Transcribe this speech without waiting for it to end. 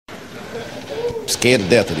Scared to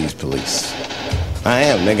death of these police. I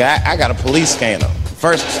am, nigga. I got a police scanner.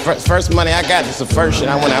 First money I got, just the first shit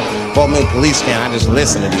I went out, bought me a police scanner. I just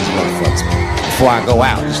listen to these motherfuckers before I go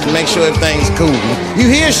out, just to make sure everything's cool. You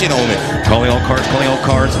hear shit on it. Calling all cars, calling all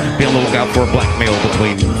cars. Be on the lookout for a blackmail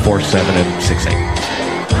between 4-7 and 6-8.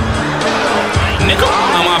 Nigga,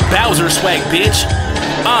 I'm on Bowser swag, bitch.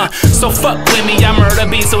 So fuck with me, I murder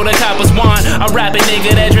beats so the coppers want. A rapping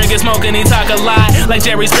nigga that drink and smoke and he talk a lot like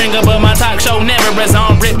Jerry Springer, but my talk show never is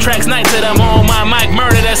on. Rip tracks night to them on my mic,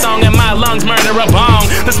 murder that song in my lungs, murder a bong.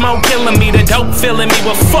 The smoke killing me, the dope filling me,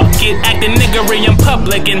 well fuck it. Acting niggery in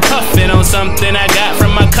public and puffing on something I got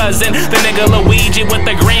from my cousin. The nigga Luigi with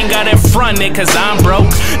the green got it fronted, cause I'm broke.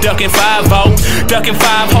 Ducking 5-0, ducking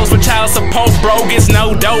 5 hoes for child support, bro. Gets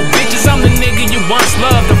no dope. Bitches, I'm the nigga you once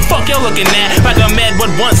loved. The fuck you looking at? Like I'm mad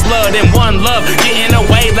with once loved and one love. Getting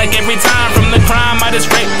away like every time from the crime. I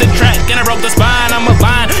just raped the track and I broke the spine. I'm a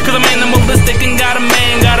vine, cause I'm animalistic and got a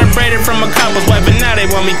man. Got a braided from a couple's wife and now they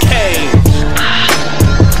want me caged.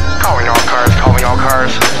 Calling all cars, calling all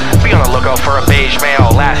cars. Be on the lookout for a beige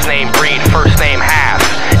male. Last name breed, first name half.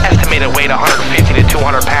 Estimated weight 150 to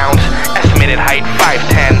 200 pounds. Estimated height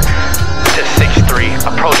 5'10 to 6'3.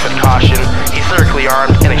 Approach with caution. He's lyrically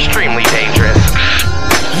armed and extremely dangerous.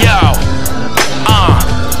 Yo,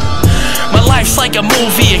 my life's like a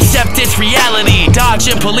movie, except it's reality.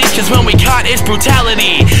 Dodging police, cause when we caught, it's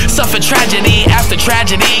brutality. Suffer tragedy after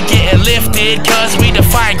tragedy, getting lifted, cause we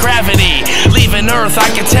defy gravity. Leaving Earth, I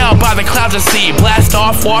can tell by the clouds I see. Blast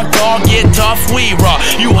off, walk dog, get tough, we raw.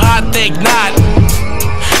 You hot, think not.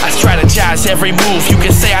 I strategize every move, you can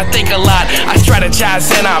say I think a lot. I strategize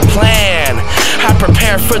and I plan. I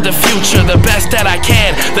prepare for the future the best that I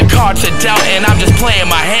can. The cards are dealt and I'm just playing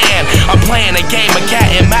my hand. I'm playing a game of cat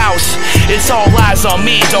and mouse. It's all eyes on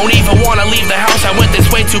me, don't even wanna leave the house. I went this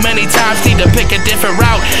way too many times, need to pick a different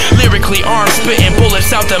route. Lyrically armed, spitting bullets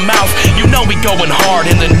out the mouth. You know we going hard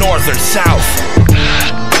in the north or south.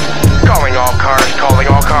 Calling all cars, calling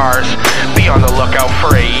all cars. Be on the lookout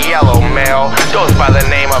for a yellow male. Goes by the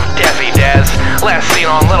name of Desi Des. Last seen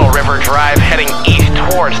on Little River Drive, heading east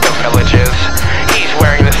towards the villages. He's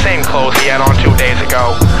wearing the same clothes he had on 2 days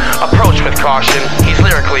ago. Approach with caution. He's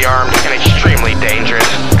lyrically armed and extremely dangerous.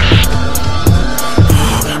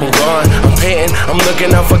 I'm gone, I'm pitting, I'm looking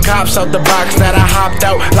out for cops out the box that I hopped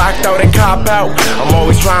out, locked out and cop out. I'm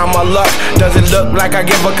always trying my luck. Does it look like I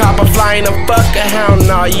give a cop a flying a fuck? Hell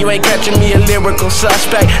no, you ain't catching me a lyrical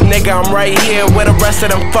suspect. Nigga, I'm right here where the rest of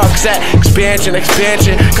them fucks at. Expansion,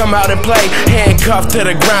 expansion, come out and play. Handcuffed to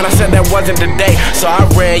the ground, I said that wasn't the day. So I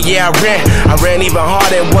ran, yeah I ran even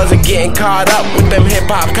harder. Wasn't getting caught up with them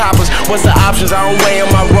hip-hop coppers. What's the options? I don't weigh on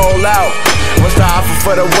my rollout. What's the offer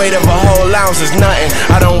for the weight of a whole ounce? It's nothing.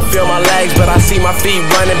 I don't feel my legs, but I see my feet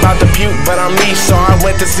running about to puke. But I'm me, so I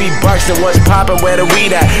went to see Bucks and what's poppin', where the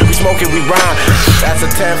weed at? We smoking, we rhyme. That's a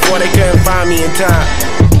 10-4, they couldn't find me in time.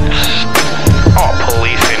 All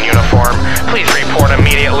police in uniform, please report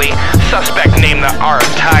immediately. Suspect named the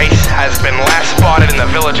Artice has been last spotted in the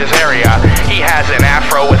village's area. He has an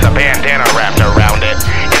afro with a bandana wrapped around it.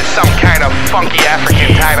 In some kind of funky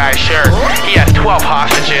African tie-dye shirt. He has 12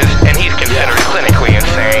 hostages and he's considered clinically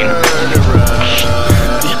insane.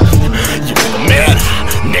 Man,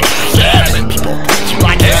 nigga, yeah, people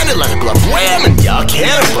like handed like a glove wham, and y'all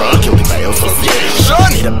can't rock it with my association.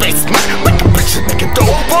 Need a bass man, make a picture, make a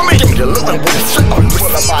dope for me. Give me the look and with the strip on the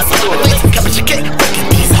wrist of my face. Cabbage your cake, breaking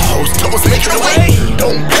these hoes, toes, make it away.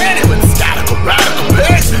 Don't panic with statical, radical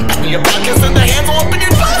pigs. Pass me your pockets and the hands all up in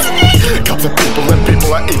your closet. Cops are people and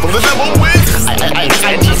people are evil, the devil wins.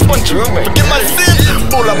 I just want you to forgive my sins.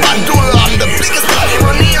 Bula bandula, I'm the biggest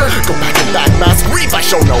pioneer. Go back and back, mask grief, I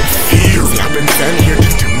show no fear. I've been sent here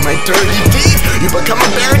to do my dirty deeds. You become a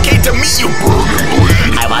barricade to me, you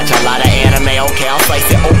bleed. I watch a lot of anime, okay, I'll slice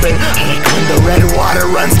it open. I like when the red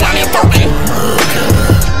water runs down your throat.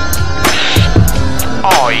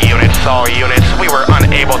 All units, we were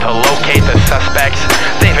unable to locate the suspects.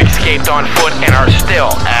 They've escaped on foot and are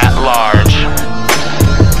still at large.